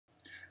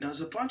Now,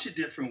 there's a bunch of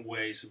different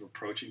ways of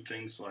approaching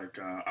things. Like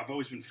I've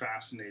always been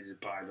fascinated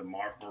by the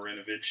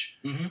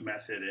Marinoviches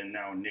method, and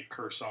now Nick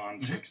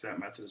Curson takes that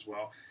method as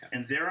well. Yeah.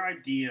 And their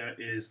idea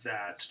is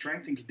that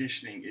strength and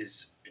conditioning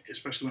is,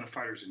 especially when a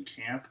fighter's in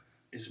camp,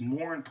 is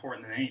more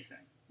important than anything.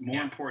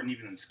 More important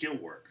even than skill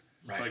work.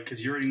 Right. Like,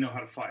 because you already know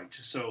how to fight.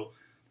 So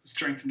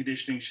strength and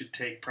conditioning should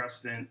take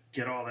precedent.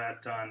 Get all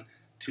that done.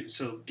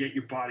 So get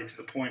your body to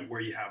the point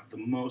where you have the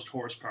most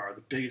horsepower,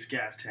 the biggest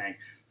gas tank,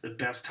 the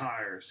best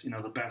tires,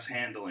 the best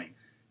handling,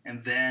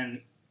 and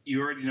then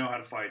you already know how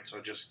to fight.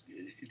 So just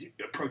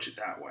approach it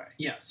that way.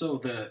 Yeah. So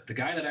the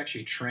guy that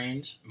actually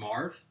trained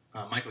Marv,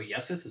 Michael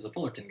Yessis, is a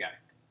Fullerton guy.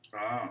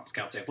 Oh, it's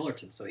Cal State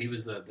Fullerton. So he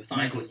was the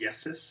scientist. Michael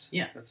Yessis.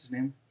 Yeah, that's his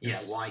name. Yeah,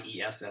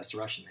 Yess,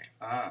 Russian name.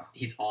 Ah,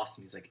 he's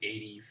awesome. He's like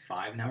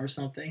 85 now or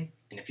something.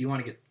 And if you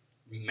want to get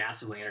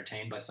massively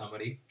entertained by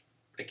somebody,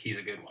 like, he's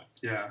a good one.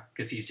 Yeah,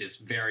 because he's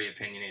just very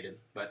opinionated.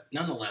 But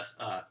nonetheless,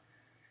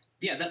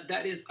 yeah,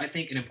 that is, I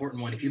think, an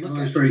important one. If you look,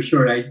 long story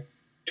short, I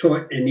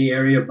taught in the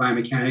area of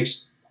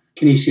biomechanics,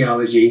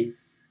 kinesiology,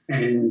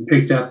 and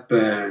picked up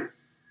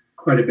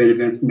quite a bit of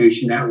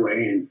information that way,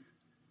 and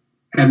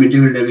have been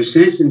doing it ever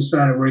since, and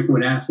started working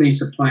with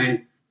athletes,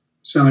 applying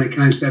some of the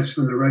concepts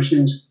from the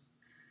Russians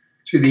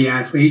to the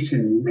athletes,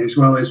 and as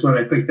well as what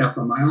I picked up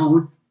on my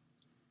own.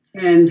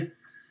 And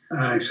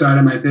I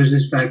started my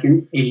business back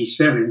in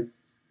 '87,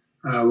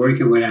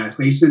 working with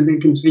athletes, and been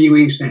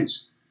continuing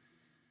since.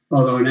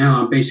 Although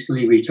now I'm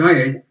basically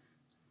retired,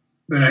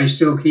 but I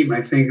still keep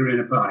my finger in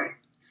the pie,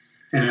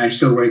 and I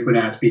still work with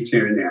athletes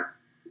here and there.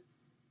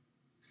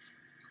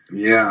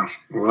 Yeah,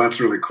 well, that's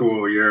really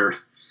cool. Your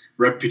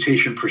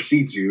reputation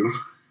precedes you,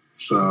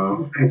 so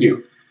thank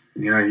you.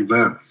 Yeah, you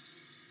bet.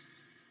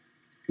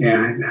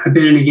 Yeah, I've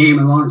been in the game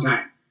a long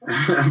time.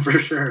 For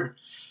sure.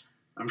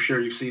 I'm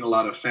sure you've seen a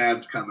lot of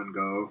fads come and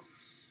go.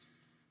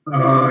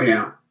 Oh,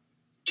 yeah.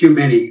 Too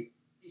many.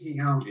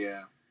 How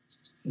yeah.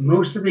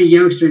 Most of the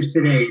youngsters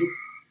today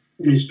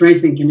in the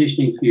strength and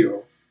conditioning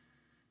field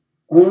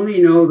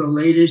only know the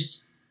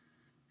latest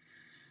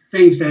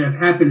things that have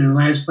happened in the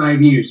last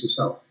 5 years or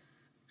so.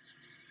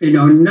 They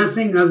know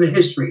nothing of the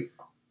history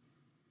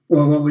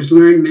or what was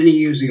learned many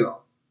years ago.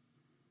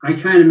 I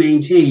kind of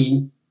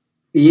maintain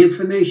the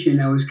information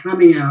that was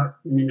coming out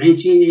in the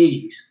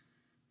 1980s,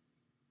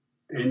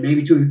 and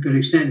maybe to a good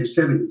extent in the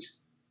 70s,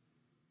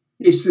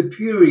 is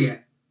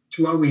superior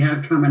to what we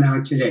have coming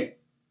out today.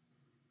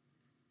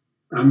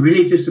 I'm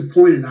really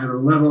disappointed on the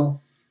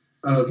level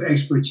of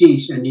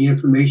expertise and the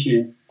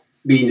information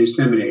being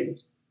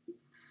disseminated.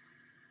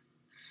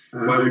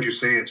 Why would you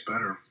say it's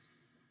better?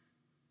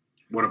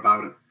 What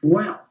about it?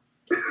 Well,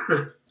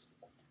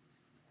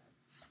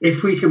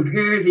 if we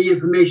compare the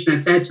information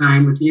at that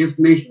time with the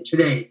information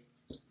today,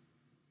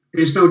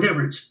 there's no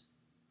difference.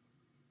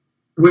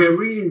 We're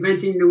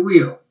reinventing the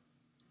wheel.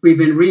 We've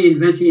been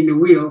reinventing the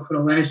wheel for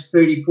the last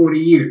 30, 40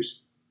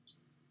 years.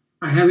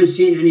 I haven't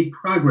seen any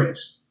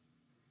progress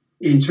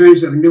in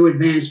terms of new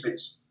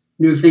advancements,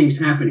 new things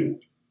happening.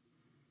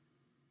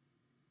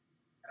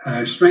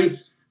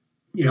 Strength,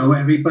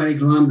 everybody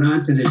glommed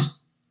onto this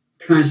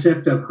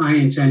concept of high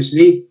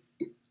intensity,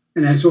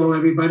 and that's all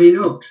everybody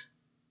knows.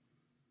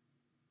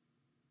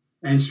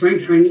 And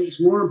strength training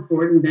is more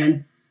important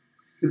than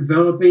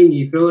developing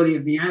the ability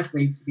of the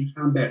athlete to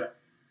become better.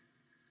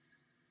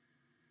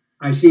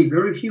 I see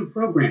very few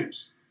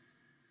programs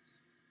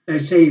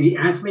that say the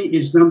athlete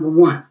is number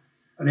one.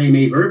 They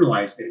may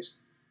verbalize this,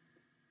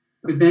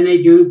 but then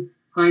they do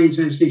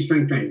high-intensity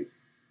strength training,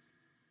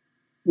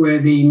 where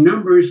the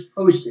numbers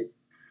posted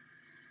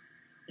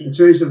in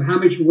terms of how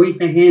much weight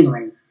they're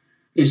handling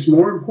is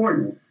more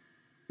important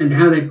than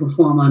how they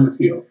perform on the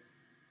field.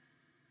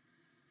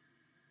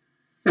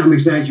 I'm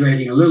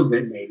exaggerating a little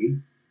bit, maybe,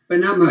 but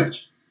not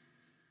much.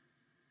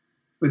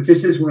 But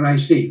this is what I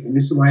see, and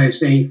this is why I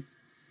say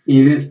the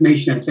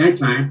information at that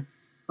time,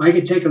 I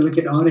could take a look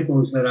at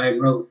articles that I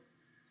wrote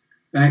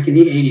back in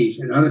the 80s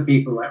and other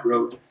people that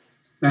wrote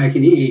back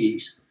in the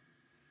 80s.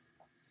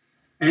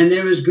 And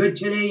they're as good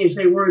today as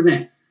they were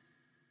then.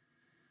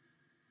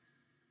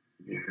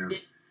 Yeah.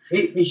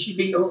 They should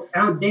be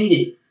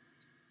outdated.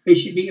 They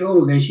should be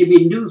old. There should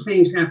be new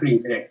things happening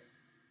today.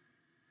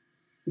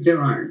 But there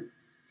aren't.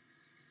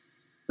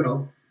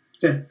 So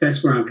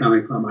that's where I'm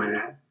coming from on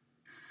that.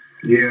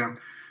 Yeah.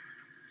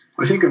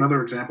 I think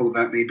another example of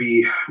that may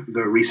be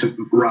the recent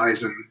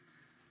rise in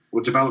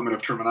development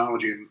of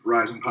terminology and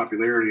rise in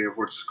popularity of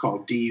what's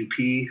called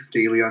DUP,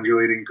 daily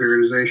undulating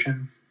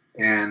periodization.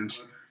 And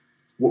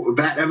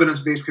that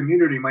evidence-based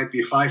community might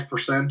be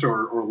 5%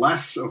 or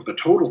less of the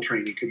total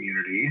training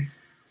community.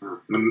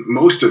 And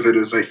most of it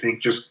is, I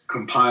think, just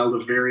compiled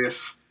of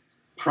various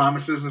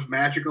promises of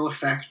magical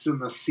effects and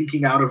the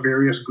seeking out of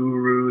various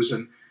gurus.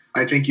 And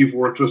I think you've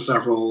worked with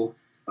several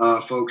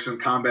folks in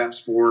combat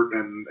sport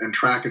and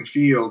track and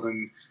field.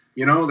 And,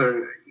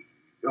 there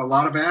a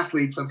lot of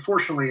athletes,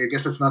 unfortunately, I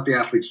guess it's not the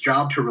athlete's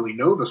job to really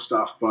know the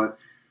stuff, but,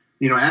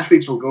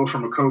 athletes will go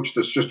from a coach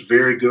that's just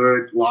very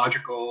good,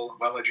 logical,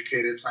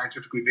 well-educated,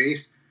 scientifically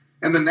based,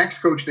 and the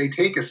next coach they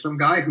take is some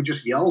guy who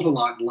just yells a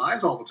lot and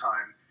lies all the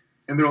time.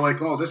 and they're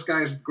like, "Oh, this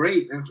guy's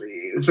great." And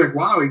it's like,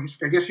 wow,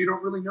 I guess you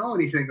don't really know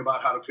anything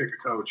about how to pick a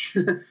coach.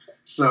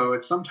 So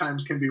it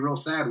sometimes can be real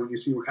sad when you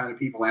see what kind of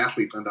people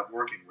athletes end up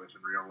working with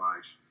in real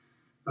life.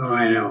 Oh,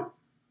 I know.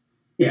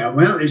 Yeah,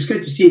 well, it's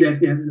good to see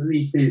that at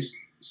least there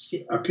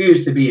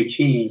appears to be a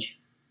change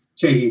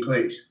taking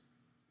place,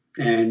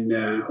 and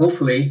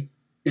hopefully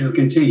it'll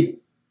continue.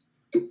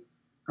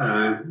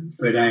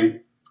 But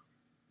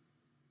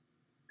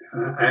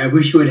I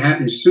wish it would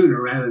happen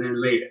sooner rather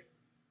than later,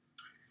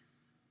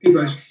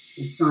 because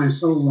it's gone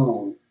so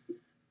long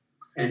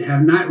and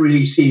have not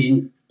really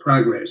seen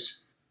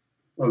progress,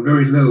 or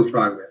very little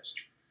progress.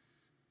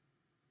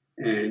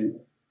 And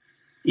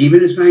even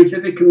the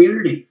scientific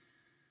community,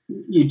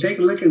 you take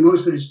a look at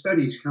most of the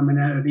studies coming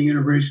out of the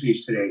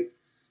universities today,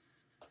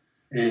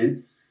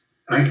 and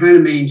I kind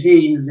of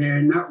maintain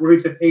they're not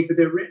worth the paper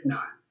they're written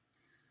on.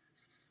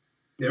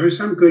 There are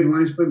some good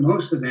ones, but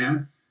most of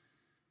them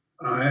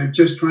are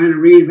just trying to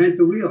reinvent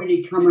the wheel,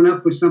 really coming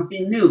up with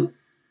something new.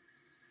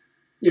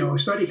 You know, a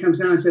study comes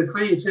down and says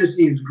high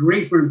intensity is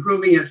great for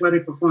improving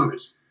athletic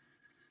performance.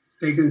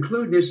 They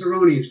conclude this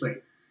erroneously,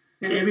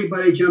 and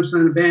everybody jumps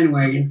on the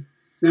bandwagon.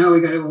 Now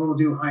we got to all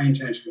do high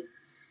intensity.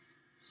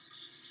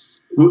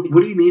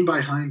 What do you mean by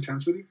high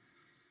intensity?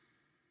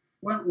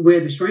 Well, where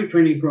the strength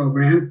training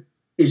program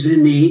is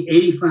in the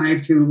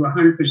 85 to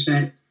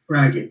 100%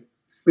 bracket,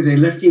 where they're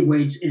lifting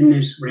weights in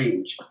this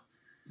range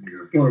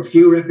for a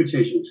few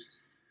repetitions.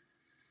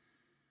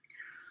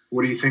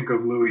 What do you think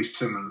of Louis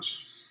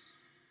Simmons?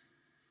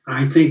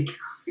 I think,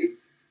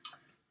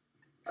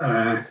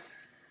 well,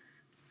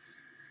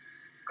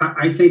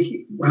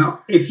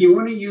 if you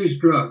want to use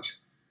drugs,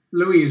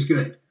 Louis is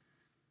good.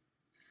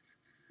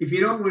 If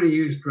you don't want to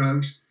use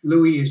drugs,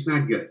 Louis is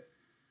not good.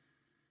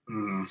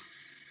 Mm.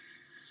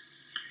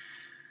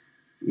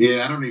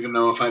 Yeah, I don't even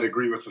know if I'd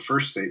agree with the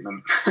first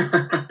statement.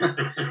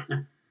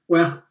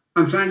 Well,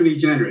 I'm trying to be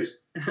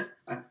generous.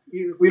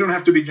 We don't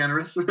have to be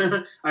generous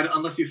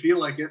unless you feel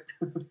like it.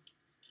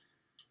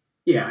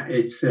 Yeah,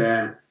 it's...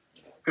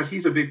 Because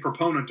he's a big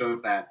proponent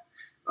of that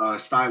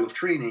style of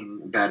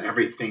training, that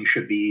everything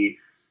should be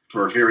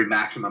for very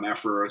maximum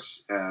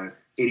efforts,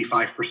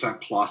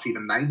 85% plus,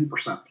 even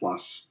 90%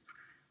 plus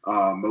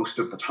most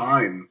of the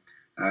time,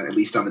 at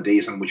least on the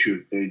days on which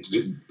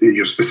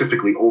you're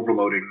specifically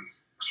overloading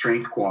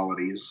strength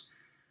qualities.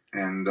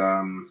 And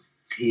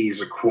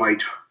he's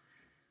quite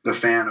the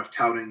fan of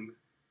touting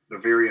the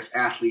various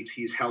athletes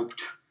he's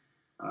helped,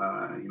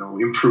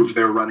 improve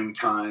their running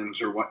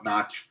times or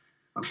whatnot.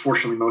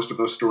 Unfortunately, most of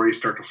those stories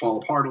start to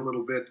fall apart a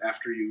little bit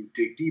after you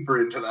dig deeper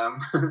into them.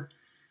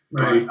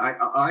 Right. But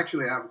I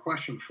actually have a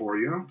question for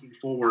you. Looking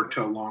forward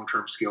to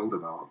long-term skill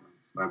development.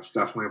 That's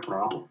definitely a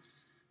problem.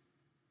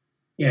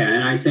 Yeah,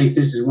 and I think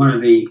this is one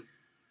of the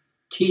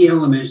key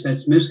elements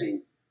that's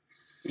missing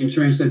in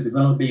terms of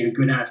developing a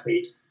good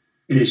athlete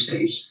in this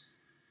stage.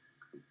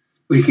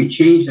 We could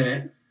change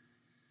that.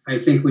 I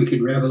think we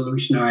could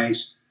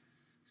revolutionize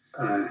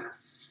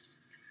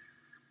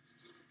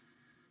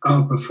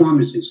our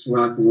performances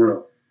throughout the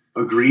world.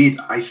 Agreed.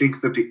 I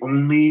think that the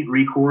only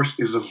recourse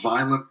is a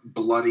violent,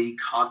 bloody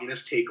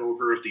communist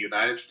takeover of the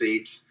United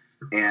States,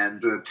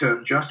 and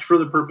just for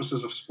the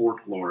purposes of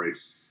sport glory.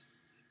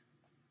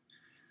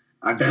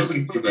 I'm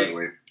joking, by the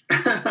way.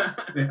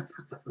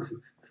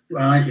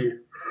 Well,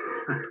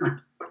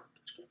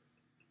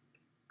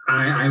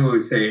 I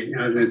won't say it.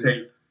 I was going to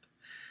say,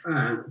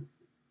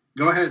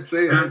 go ahead,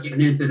 say it. Not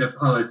getting into the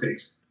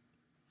politics.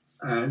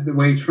 The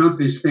way Trump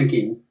is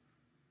thinking,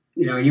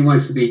 he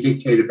wants to be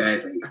dictator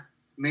badly.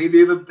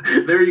 Maybe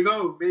there you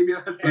go. Maybe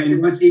that's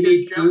and once he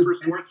becomes for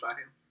sports science.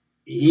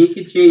 He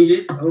could change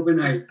it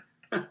overnight.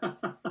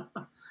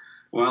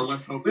 Well,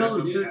 let's hope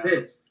we'll do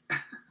this.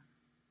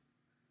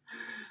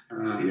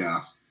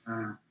 Yeah.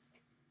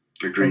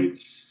 Agreed.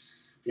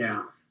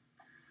 Yeah.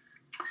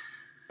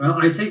 Well,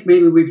 I think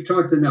maybe we've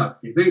talked enough.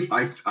 You think?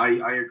 I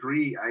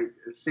agree. I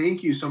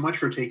thank you so much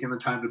for taking the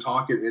time to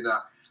talk.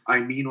 I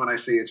mean when I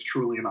say it's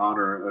truly an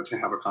honor to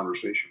have a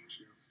conversation with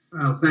you.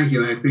 Well, thank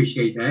you. I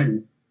appreciate that,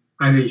 and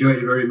I've enjoyed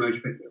it very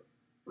much with you.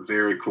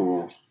 Very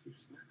cool.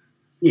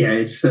 Yeah,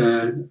 it's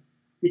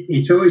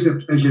always a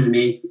pleasure to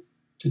me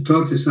to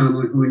talk to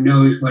someone who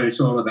knows what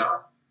it's all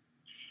about.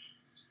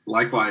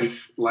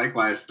 Likewise.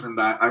 And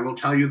I will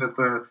tell you that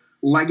the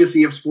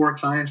legacy of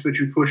sports science that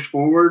you pushed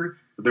forward,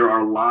 there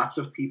are lots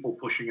of people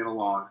pushing it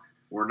along.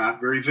 We're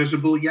not very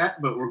visible yet,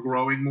 but we're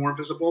growing more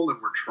visible,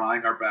 and we're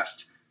trying our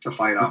best to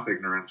fight off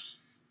ignorance.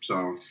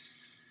 So,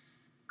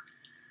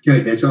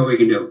 good. That's all we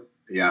can do.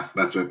 Yeah,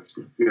 that's it.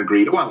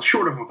 Agreed. Well,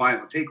 short of a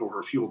violent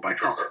takeover fueled by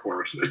Trump, of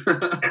course.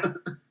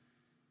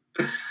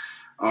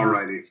 All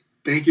righty.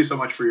 Thank you so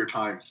much for your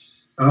time.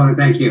 Oh,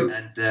 thank you.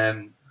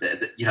 And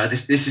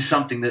this is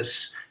something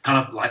that's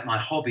kind of like my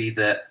hobby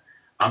that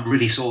I'm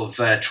really sort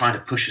of trying to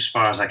push as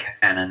far as I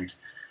can.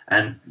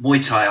 And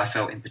Muay Thai, I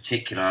felt in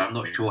particular, I'm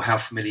not sure how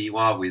familiar you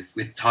are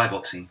with Thai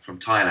boxing from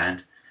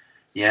Thailand.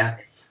 Yeah?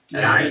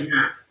 Yeah, I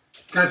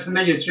got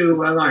familiar through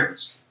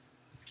Lawrence.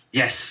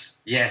 Yes.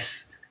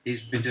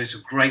 He's been doing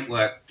some great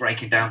work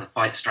breaking down the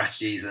fight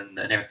strategies and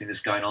everything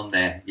that's going on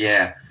there.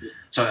 Yeah.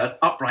 So an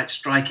upright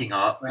striking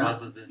art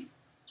rather than...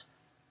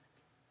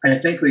 I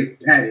think we've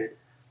had it.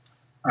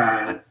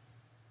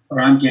 Or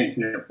I'm getting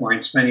to the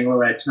point, spending all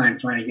that time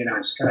trying to get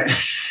on Skype.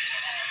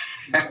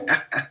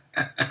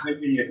 I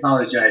really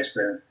apologize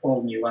for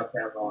holding you up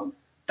that long.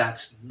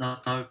 That's no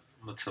problem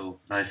at all.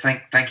 No,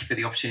 thank you for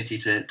the opportunity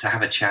to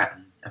have a chat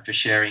and for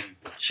sharing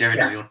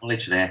your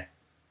knowledge there.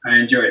 I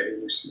enjoyed it.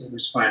 It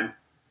was fun.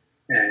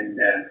 And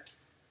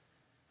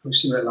we'll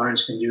see what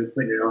Lawrence can do,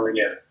 putting it all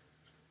together.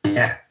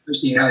 Yeah. We'll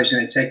see how he's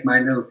going to take my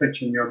little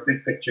picture and your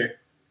big picture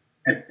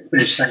and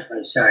put it side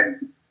by side.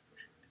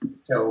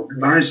 So,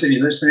 Lawrence, if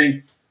you're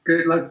listening,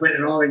 good luck putting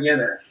it all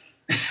together.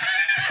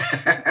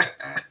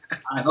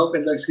 I hope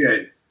it looks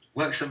good.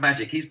 Works some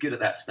magic. He's good at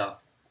that stuff.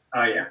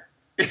 Oh, yeah.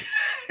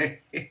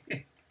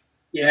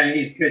 Yeah,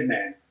 he's a good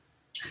man.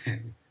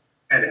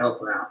 Had to help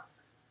him out.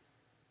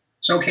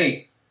 It's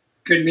okay.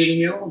 Good meeting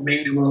you.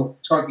 Maybe we'll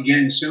talk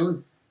again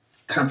soon,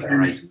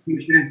 sometime in the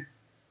future.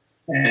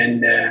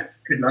 And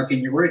good luck in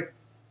your work.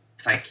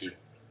 Thank you.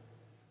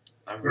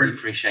 I really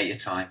appreciate your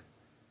time.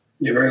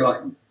 You're very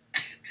welcome.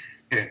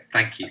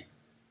 Thank you.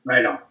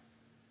 Right on.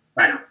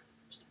 Bye now.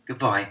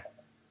 Goodbye.